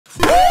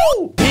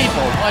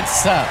people,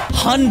 what's up?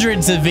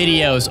 Hundreds of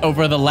videos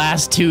over the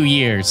last 2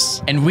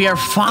 years, and we are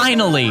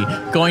finally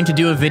going to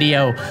do a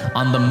video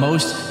on the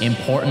most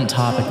important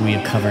topic we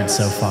have covered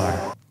so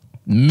far.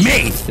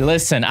 Me!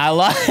 Listen,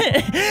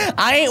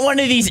 I ain't one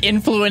of these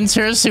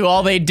influencers who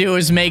all they do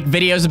is make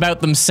videos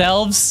about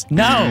themselves.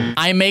 No,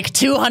 I make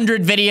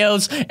 200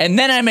 videos and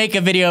then I make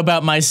a video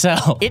about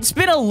myself. It's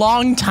been a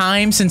long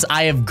time since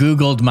I have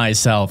Googled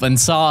myself and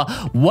saw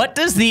what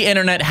does the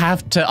internet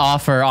have to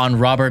offer on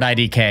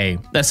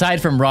RobertIDK,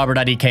 aside from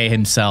RobertIDK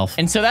himself.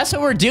 And so that's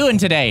what we're doing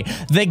today.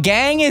 The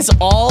gang is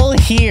all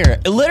here.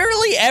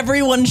 Literally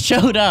everyone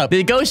showed up.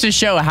 It goes to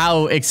show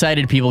how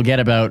excited people get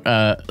about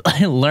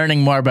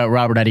learning more about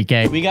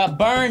RobertIDK. We got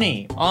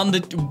Bernie on the...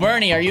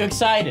 Bernie, are you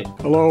excited?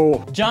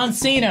 Hello. John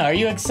Cena, are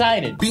you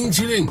excited? Being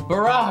chilling.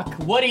 Barack,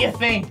 what do you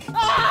think?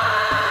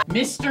 Ah!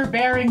 Mr.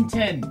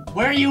 Barrington,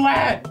 where are you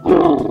at?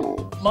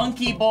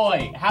 Monkey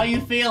Boy, how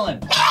you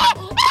feeling?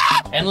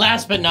 And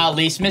last but not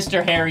least,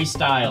 Mr. Harry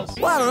Styles.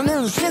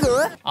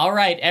 All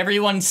right,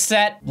 everyone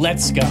set,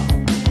 let's go.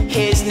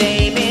 His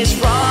name is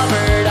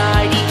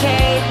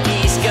RobertIDK.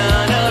 He's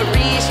gonna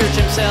research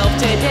himself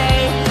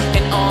today.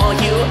 And all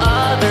you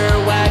other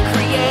whack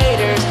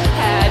creators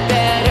had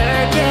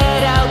better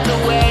get out the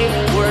way.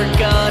 We're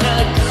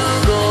gonna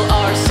Google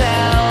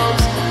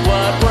ourselves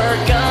what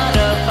we're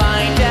gonna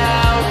find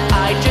out.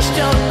 I just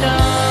don't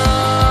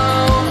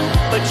know,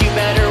 but you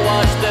better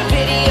watch the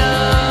video.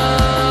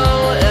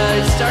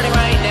 It's starting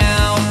right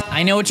now.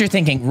 I know what you're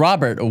thinking.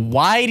 Robert,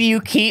 why do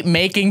you keep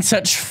making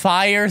such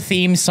fire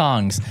theme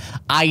songs?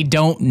 I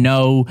don't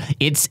know.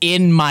 It's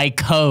in my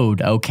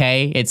code,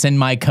 okay? It's in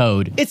my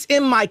code. It's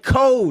in my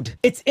code.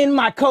 It's in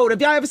my code.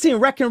 Have y'all ever seen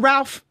Wreck-It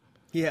Ralph?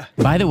 Yeah.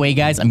 By the way,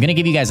 guys, I'm gonna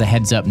give you guys a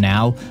heads up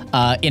now.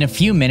 In a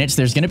few minutes,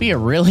 there's gonna be a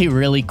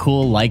really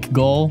cool like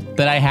goal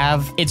that I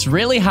have. It's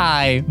really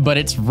high, but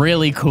it's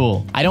really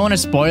cool. I don't wanna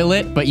spoil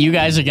it, but you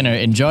guys are gonna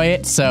enjoy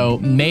it, so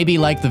maybe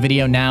like the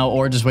video now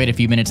or just wait a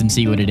few minutes and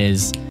see what it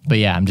is. But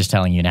yeah, I'm just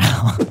telling you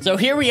now. So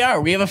here we are.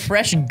 We have a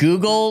fresh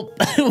Google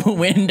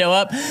window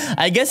up.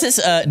 I guess it's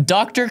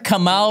Dr.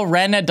 Kamal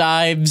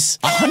Ranadive's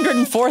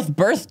 104th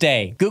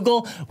birthday.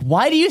 Google,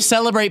 why do you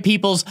celebrate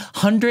people's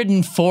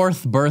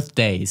 104th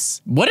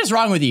birthdays? What is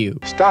wrong with you?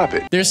 Stop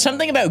it. There's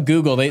something about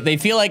Google. They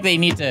feel like they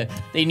need to,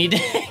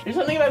 there's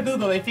something about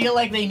Google. They feel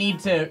like they need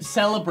to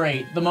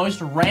celebrate the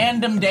most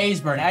random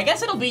days, Bernie. I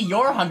guess it'll be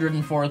your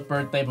 104th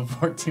birthday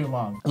before too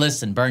long.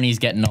 Listen, Bernie's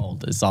getting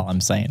old is all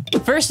I'm saying.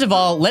 First of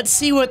all, let's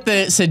see what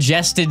the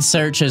suggested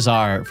searches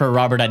are for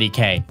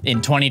RobertIDK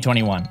in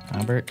 2021.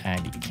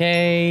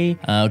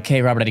 RobertIDK. Okay,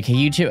 RobertIDK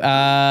YouTube.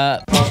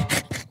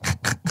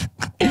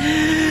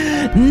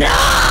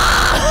 No!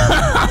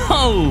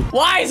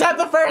 Why is that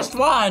the first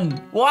one?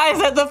 Why is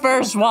that the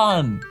first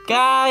one?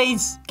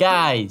 Guys.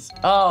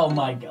 Oh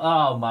my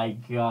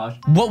gosh.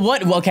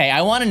 What, okay,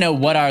 I wanna know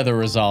what are the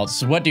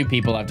results. What do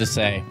people have to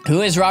say?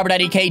 Who is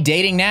RobertIDK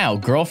dating now?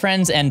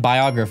 Girlfriends and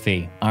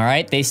biography. All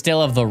right, they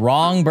still have the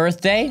wrong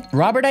birthday.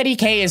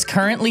 RobertIDK is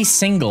currently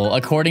single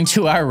according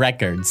to our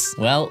records.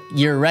 Well,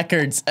 your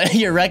records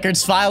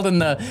filed in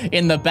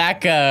the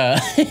back,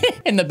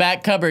 in the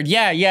back cupboard.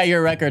 Yeah,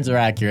 your records are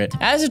accurate.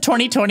 As of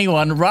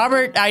 2021,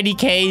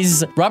 RobertIDK's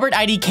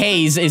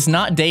is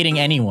not dating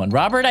anyone.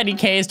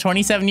 RobertIDK is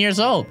 27 years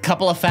old.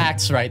 Couple of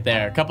facts right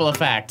there. Couple of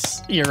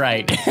facts. You're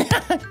right.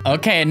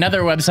 Okay,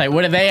 another website.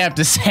 What do they have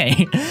to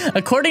say?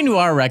 According to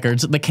our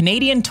records, the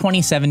Canadian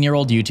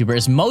 27-year-old YouTuber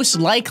is most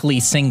likely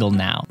single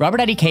now.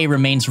 RobertIDK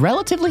remains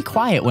relatively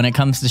quiet when it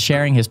comes to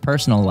sharing his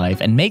personal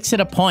life and makes it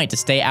a point to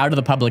stay out of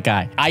the public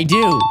eye. I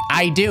do.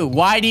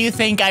 Why do you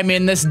think I'm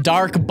in this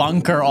dark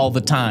bunker all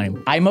the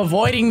time? I'm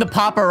avoiding the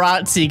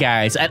paparazzi,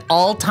 guys, at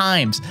all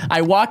times.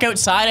 I walk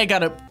outside, I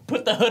gotta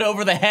put the hood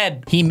over the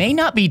head. He may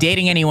not be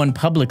dating anyone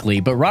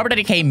publicly, but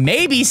RobertIDK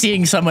may be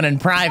seeing someone in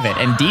private,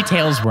 and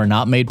details were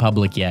not made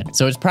public yet.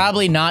 So it's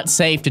probably not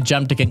safe to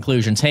jump to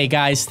conclusions. Hey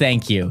guys,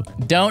 thank you.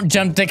 Don't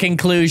jump to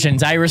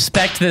conclusions. I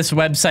respect this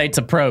website's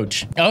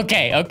approach.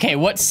 Okay,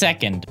 what's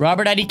second?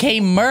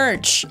 RobertIDK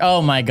merch.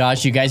 Oh my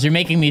gosh, you guys are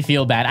making me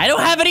feel bad. I don't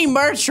have any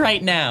merch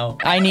right now.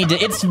 I need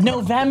to, it's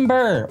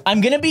November.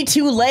 I'm gonna be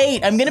too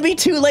late. I'm gonna be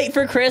too late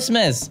for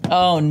Christmas.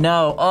 Oh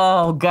no,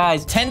 oh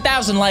guys,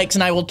 10,000 likes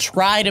and I will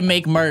try to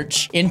make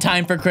merch in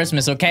time for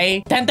Christmas,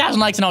 okay?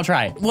 10,000 likes and I'll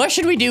try. What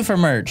should we do for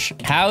merch?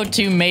 How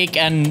to make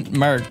an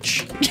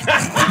merch.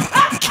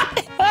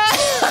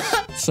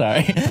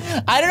 Sorry.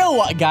 I don't know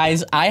what,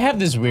 guys. I have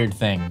this weird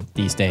thing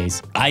these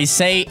days. I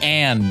say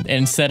 "and"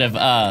 instead of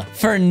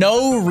for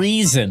no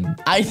reason.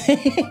 I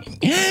think,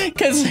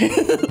 because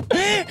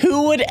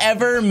who would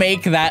ever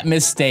make that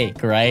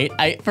mistake,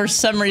 right? For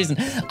some reason,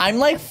 I'm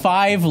like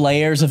 5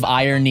 layers of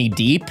irony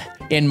deep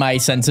in my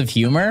sense of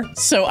humor.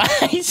 So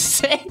I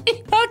say,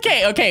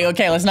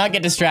 okay, let's not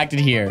get distracted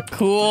here.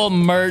 Cool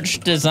merch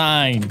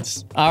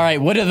designs. All right,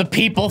 what do the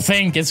people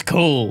think is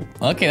cool?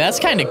 Okay, that's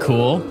kind of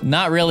cool.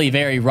 Not really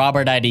very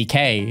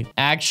RobertIDK.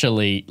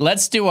 Actually,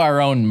 let's do our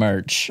own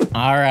merch.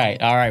 All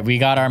right, we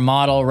got our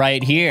model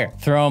right here.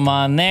 Throw them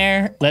on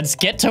there. Let's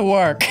get to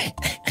work.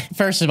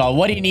 First of all,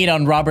 what do you need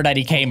on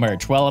RobertIDK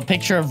merch? Well, a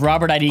picture of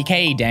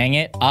RobertIDK, dang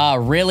it.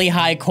 Really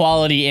high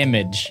quality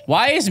image.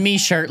 Why is me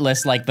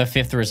shirtless like the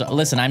 5th result?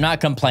 Listen, I'm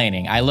not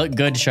complaining. I look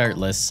good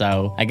shirtless,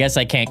 so I guess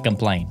I can't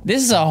complain.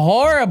 This is a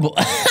horrible,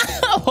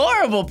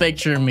 horrible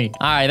picture of me.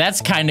 All right,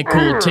 that's kind of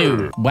cool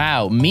too.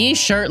 Wow, me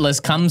shirtless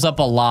comes up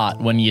a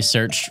lot when you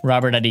search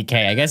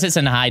RobertIDK. I guess it's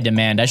in high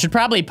demand. I should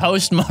probably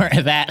post more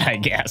of that, I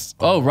guess.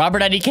 Oh,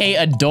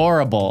 RobertIDK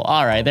adorable.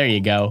 All right, there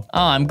you go.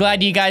 Oh, I'm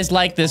glad you guys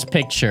like this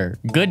picture.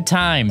 Good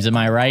times, am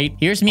I right?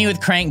 Here's me with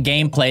crank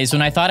gameplays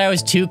when I thought I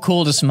was too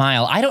cool to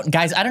smile.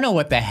 Guys, I don't know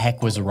what the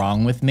heck was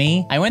wrong with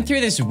me. I went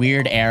through this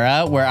weird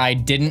era where I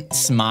didn't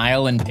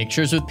smile in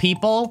pictures with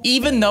people.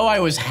 Even though I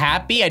was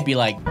happy, I'd be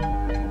like,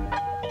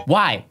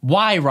 why?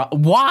 Why?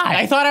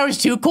 I thought I was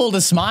too cool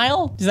to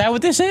smile? Is that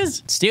what this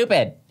is?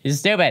 Stupid. It's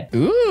stupid.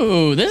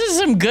 Ooh, this is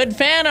some good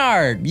fan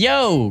art.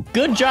 Yo,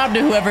 good job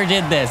to whoever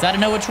did this. I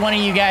don't know which one of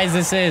you guys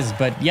this is,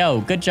 but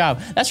yo, good job.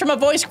 That's from a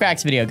voice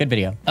cracks video. Good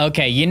video.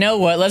 Okay, you know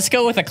what? Let's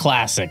go with a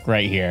classic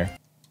right here.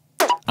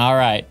 All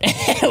right,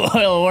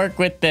 we'll work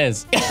with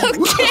this.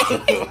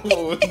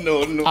 Okay.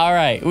 No. All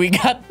right, we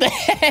got the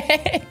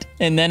head.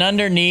 And then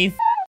underneath.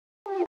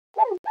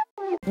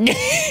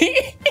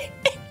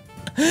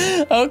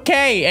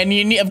 Okay, and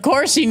you need, of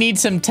course you need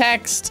some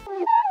text.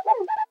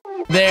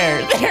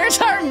 There's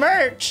our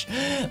merch.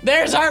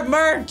 There's our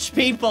merch,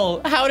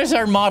 people. How does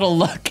our model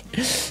look?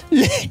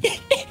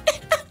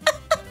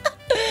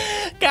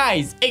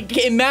 Guys,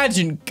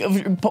 imagine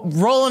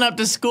rolling up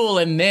to school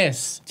in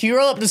this. If you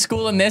roll up to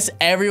school in this,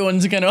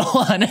 everyone's gonna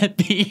wanna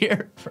be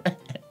your friend.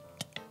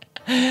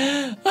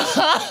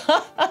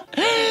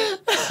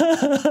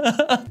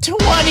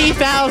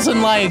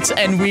 20,000 likes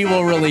and we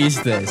will release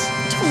this.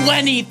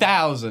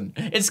 20,000.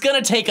 It's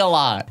gonna take a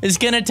lot. It's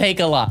gonna take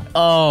a lot.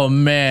 Oh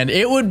man,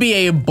 it would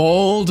be a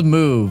bold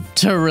move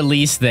to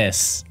release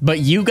this. But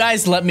you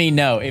guys let me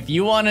know. If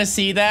you wanna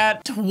see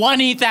that,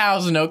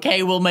 20,000,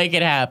 okay? We'll make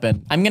it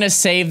happen. I'm gonna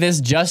save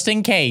this just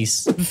in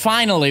case.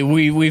 Finally,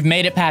 we've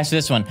made it past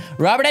this one.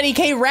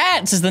 RobertIDK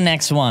Rats is the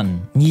next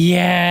one.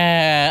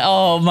 Yeah,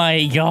 oh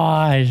my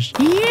gosh.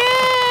 Yay!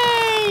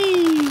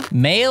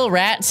 Male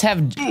rats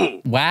have...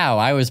 Wow,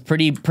 I was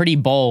pretty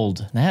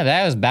bold.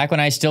 That was back when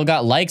I still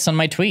got likes on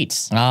my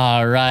tweets.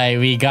 All right,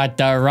 we got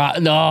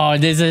the... Oh,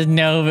 this is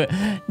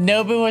Nova.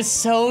 Nova was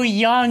so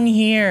young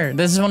here.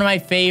 This is one of my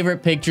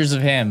favorite pictures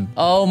of him.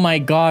 Oh my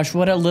gosh,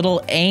 what a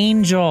little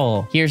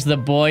angel. Here's the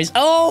boys.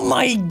 Oh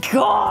my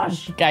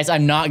gosh. Guys,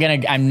 I'm not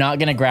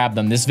gonna grab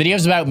them. This video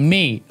is about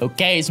me,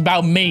 okay? It's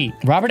about me.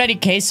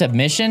 RobertIDK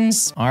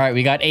submissions. All right,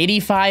 we got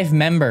 85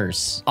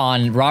 members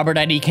on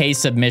RobertIDK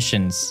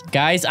submissions.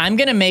 Guys, I'm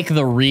gonna make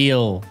the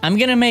real. I'm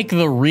gonna make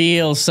the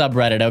real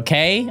subreddit,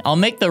 okay? I'll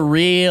make the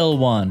real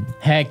one.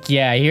 Heck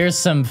yeah, here's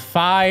some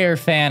fire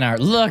fan art.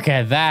 Look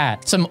at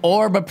that. Some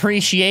orb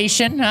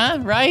appreciation, huh?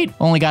 Right?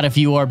 Only got a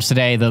few orbs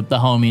today. The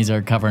homies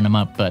are covering them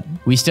up, but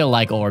we still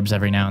like orbs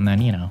every now and then,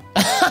 you know.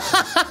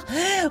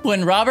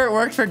 When Robert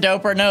worked for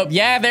Dope or Nope.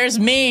 Yeah, there's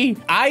me.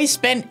 I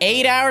spent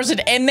 8 hours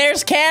and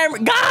there's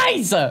Cameron.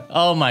 Guys!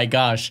 Oh my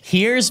gosh.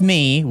 Here's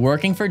me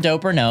working for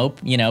Dope or Nope.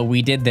 You know,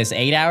 we did this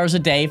 8 hours a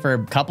day for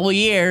a couple of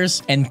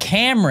years. And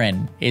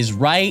Cameron is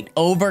right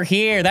over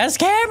here. That's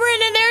Cameron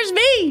and there's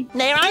me.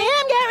 There I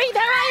am, Gary.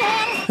 There I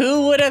am.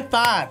 Who would have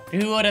thought?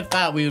 Who would have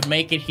thought we would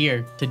make it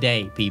here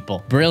today,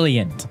 people?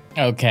 Brilliant.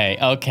 Okay,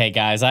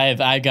 guys,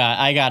 I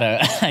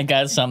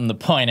got something to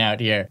point out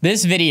here.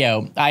 This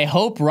video, I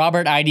hope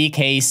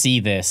RobertIDK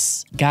see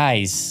this.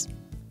 Guys,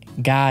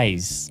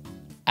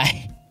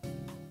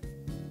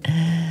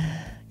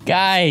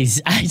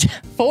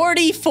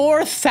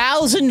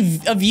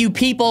 44,000 of you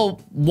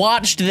people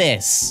watched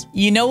this.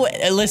 You know what?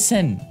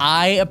 Listen,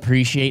 I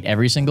appreciate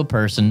every single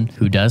person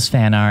who does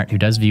fan art, who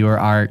does viewer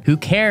art, who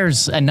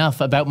cares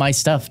enough about my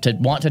stuff to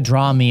want to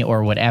draw me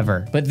or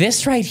whatever. But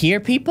this right here,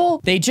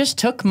 people, they just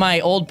took my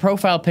old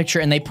profile picture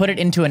and they put it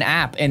into an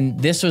app and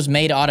this was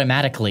made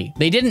automatically.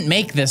 They didn't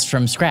make this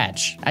from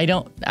scratch. They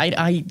didn't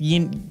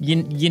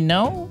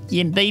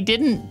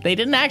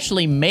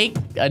actually make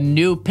a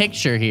new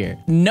picture here.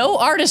 No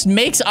artist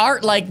makes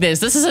art like this.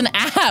 This is an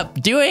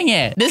app doing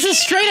it. This is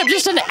straight up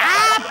just an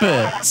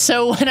app.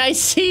 So when I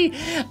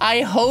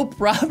hope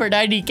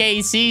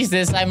RobertIDK sees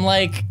this, I'm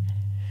like,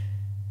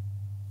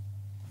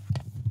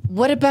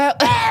 what about,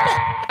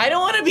 I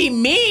don't want to be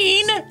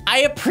mean. I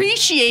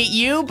appreciate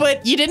you,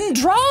 but you didn't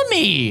draw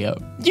me.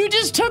 You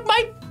just took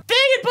my thing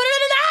and put it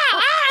in an app.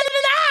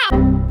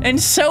 And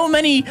so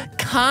many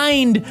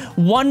kind,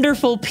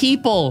 wonderful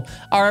people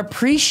are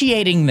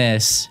appreciating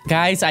this.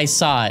 Guys, I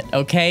saw it,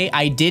 okay?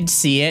 I did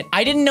see it.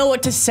 I didn't know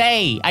what to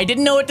say. I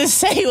didn't know what to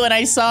say when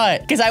I saw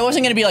it. Because I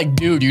wasn't gonna be like,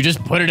 dude, you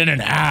just put it in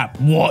an app.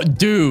 What,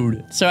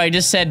 dude? So I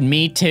just said,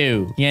 me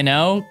too. You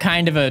know?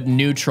 Kind of a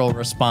neutral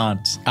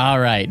response. All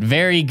right,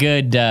 very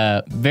good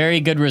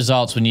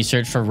results when you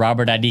search for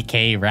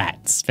RobertIDK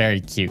rats.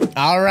 Very cute.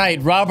 All right,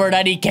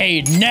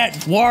 RobertIDK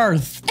net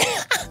worth.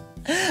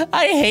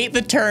 I hate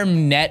the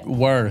term net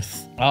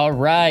worth. All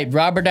right,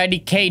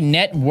 RobertIDK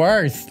net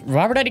worth.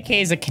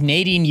 RobertIDK is a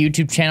Canadian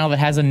YouTube channel that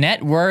has a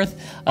net worth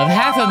of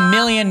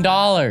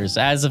 $500,000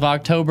 as of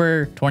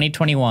October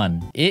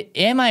 2021.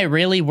 Am I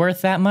really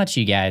worth that much,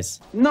 you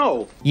guys?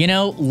 No. You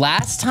know,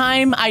 last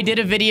time I did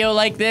a video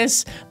like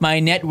this,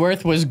 my net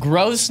worth was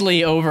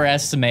grossly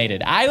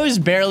overestimated.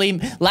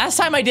 Last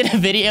time I did a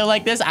video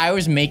like this, I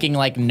was making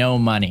like no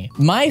money.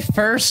 My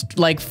first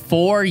like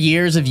 4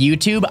 years of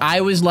YouTube,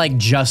 I was like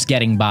just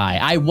getting by.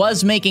 I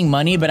was making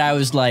money, but I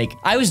was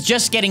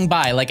just getting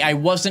by. Like I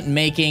wasn't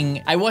making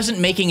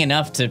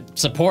enough to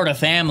support a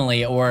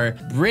family or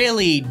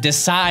really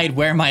decide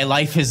where my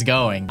life is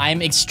going.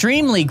 I'm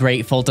extremely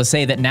grateful to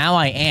say that now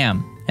I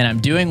am, and I'm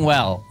doing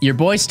well. Your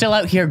boy's still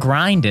out here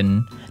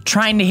grinding,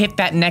 trying to hit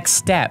that next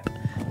step,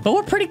 but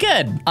we're pretty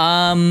good.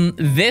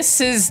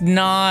 This is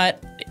not...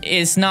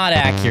 It's not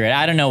accurate.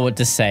 I don't know what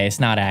to say. It's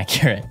not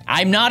accurate.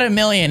 I'm not a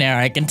millionaire.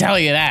 I can tell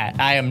you that.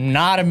 I am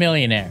not a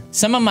millionaire.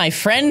 Some of my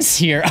friends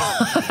here are.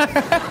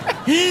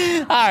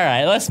 All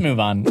right, let's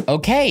move on.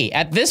 Okay,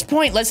 at this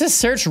point, let's just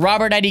search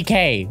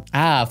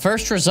RobertIDK.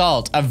 First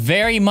result, a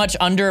very much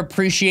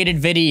underappreciated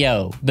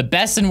video. The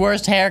best and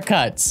worst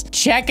haircuts.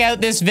 Check out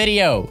this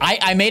video.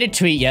 I made a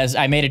tweet, yes,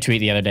 I made a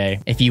tweet the other day.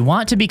 If you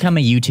want to become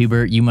a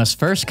YouTuber, you must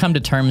first come to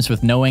terms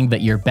with knowing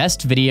that your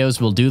best videos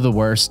will do the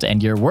worst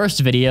and your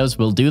worst videos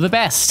will do the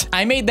best.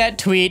 I made that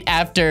tweet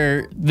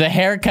after the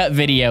haircut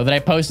video that I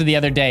posted the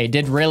other day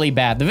did really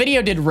bad. The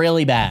video did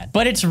really bad,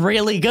 but it's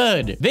really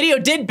good. Video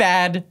did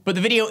bad, but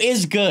the video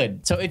is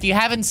good. So if you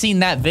haven't seen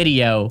that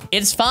video,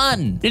 it's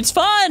fun. It's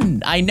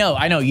fun. I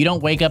know. You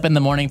don't wake up in the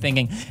morning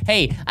thinking,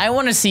 hey, I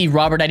want to see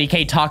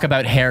RobertIDK talk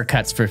about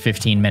haircuts for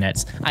 15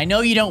 minutes. I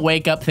know you don't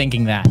wake up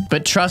thinking that,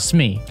 but trust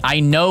me, I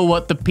know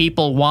what the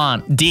people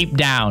want deep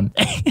down.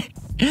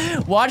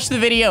 Watch the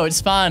video, it's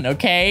fun,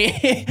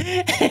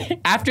 okay?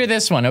 After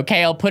this one,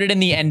 okay, I'll put it in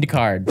the end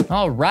card.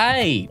 All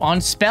right, on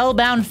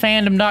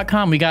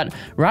spellboundfandom.com, we got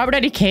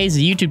RobertIDK is a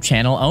YouTube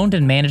channel owned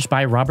and managed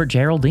by Robert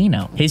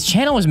Geraldino. His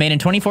channel was made in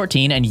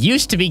 2014 and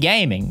used to be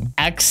gaming.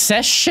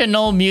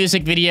 Accessional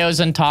music videos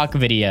and talk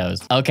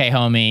videos. Okay,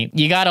 homie,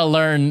 you gotta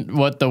learn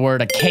what the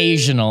word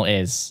occasional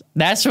is.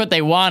 That's what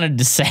they wanted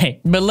to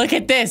say. But look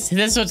at this,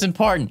 this is what's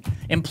important.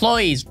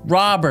 Employees,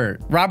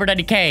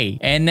 RobertIDK,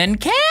 and then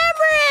Cameron!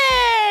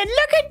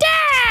 Look at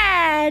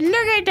that! Look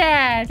at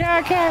that!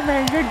 Oh,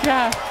 Cameron, good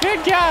job.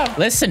 Good job.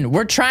 Listen,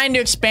 we're trying to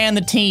expand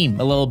the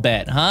team a little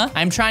bit, huh?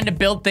 I'm trying to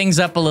build things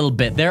up a little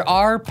bit. There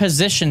are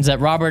positions at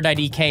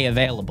RobertIDK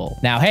available.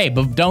 Now, hey,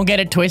 but don't get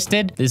it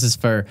twisted. This is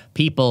for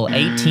people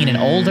 18 and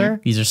older.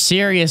 These are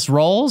serious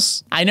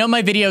roles. I know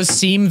my videos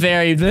seem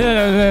very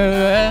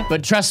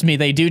but trust me,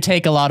 they do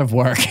take a lot of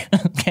work,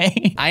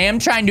 okay? I am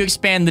trying to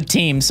expand the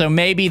team, so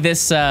maybe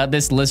this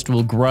list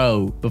will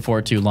grow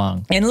before too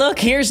long. And look,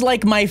 here's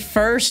like my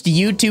first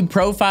YouTube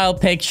profile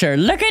picture.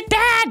 Look at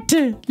that!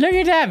 Look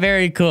at that.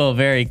 Very cool.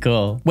 Very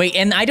cool. Wait,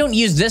 and I don't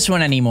use this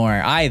one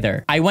anymore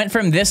either. I went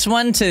from this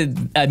one to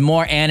a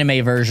more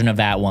anime version of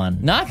that one.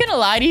 Not gonna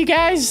lie to you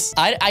guys.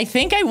 I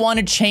think I want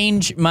to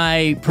change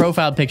my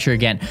profile picture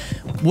again.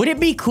 Would it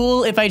be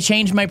cool if I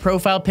changed my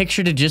profile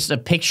picture to just a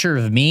picture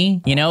of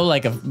me? You know,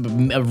 like a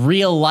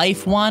real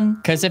life one?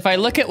 Because if I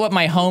look at what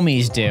my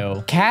homies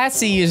do,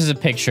 Cassie uses a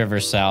picture of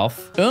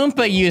herself.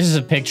 Oompa uses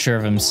a picture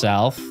of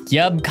himself.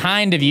 Yub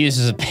kind of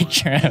uses a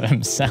picture of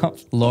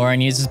himself.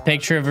 Lauren uses a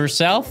picture of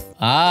herself.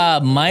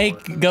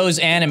 Mike goes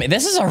anime.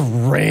 This is a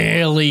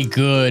really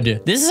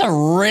good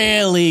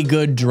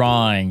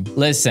drawing.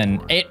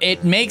 Listen,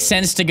 it makes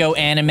sense to go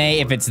anime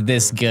if it's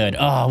this good.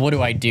 Oh, what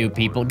do I do,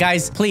 people?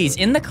 Guys, please,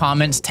 in the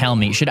comments, tell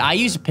me, should I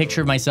use a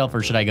picture of myself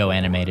or should I go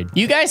animated?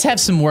 You guys have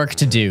some work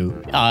to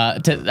do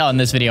on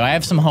this video. I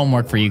have some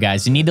homework for you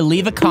guys. You need to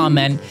leave a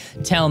comment.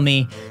 Tell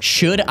me,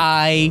 should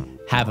I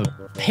have a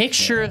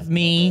picture of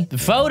me, the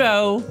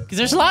photo, because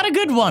there's a lot of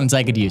good ones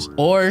I could use,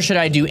 or should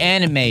I do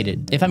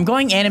animated? If I'm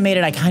going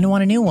animated, I kind of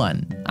want a new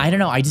one. I don't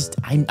know. I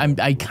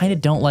kind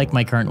of don't like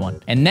my current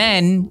one. And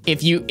then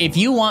if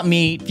you want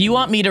me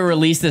to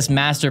release this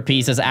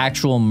masterpiece as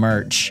actual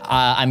merch,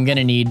 I'm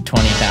gonna need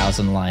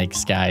 20,000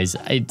 likes, guys.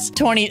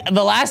 The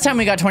last time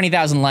we got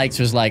 20,000 likes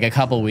was like a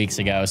couple weeks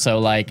ago. So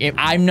like, if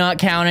I'm not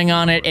counting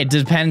on it, it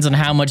depends on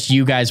how much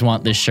you guys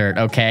want this shirt,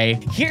 okay?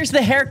 Here's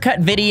the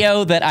haircut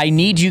video that I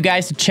need you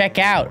guys to check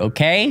out,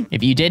 okay?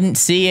 If you didn't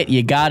see it,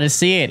 you gotta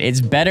see it.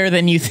 It's better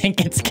than you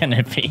think it's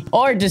gonna be.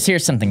 Or just hear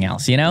something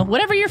else, you know?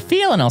 Whatever you're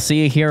feeling, I'll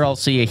see you here, I'll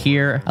see you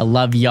here. I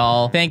love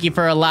y'all. Thank you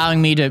for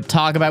allowing me to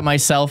talk about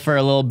myself for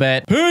a little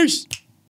bit. Peace!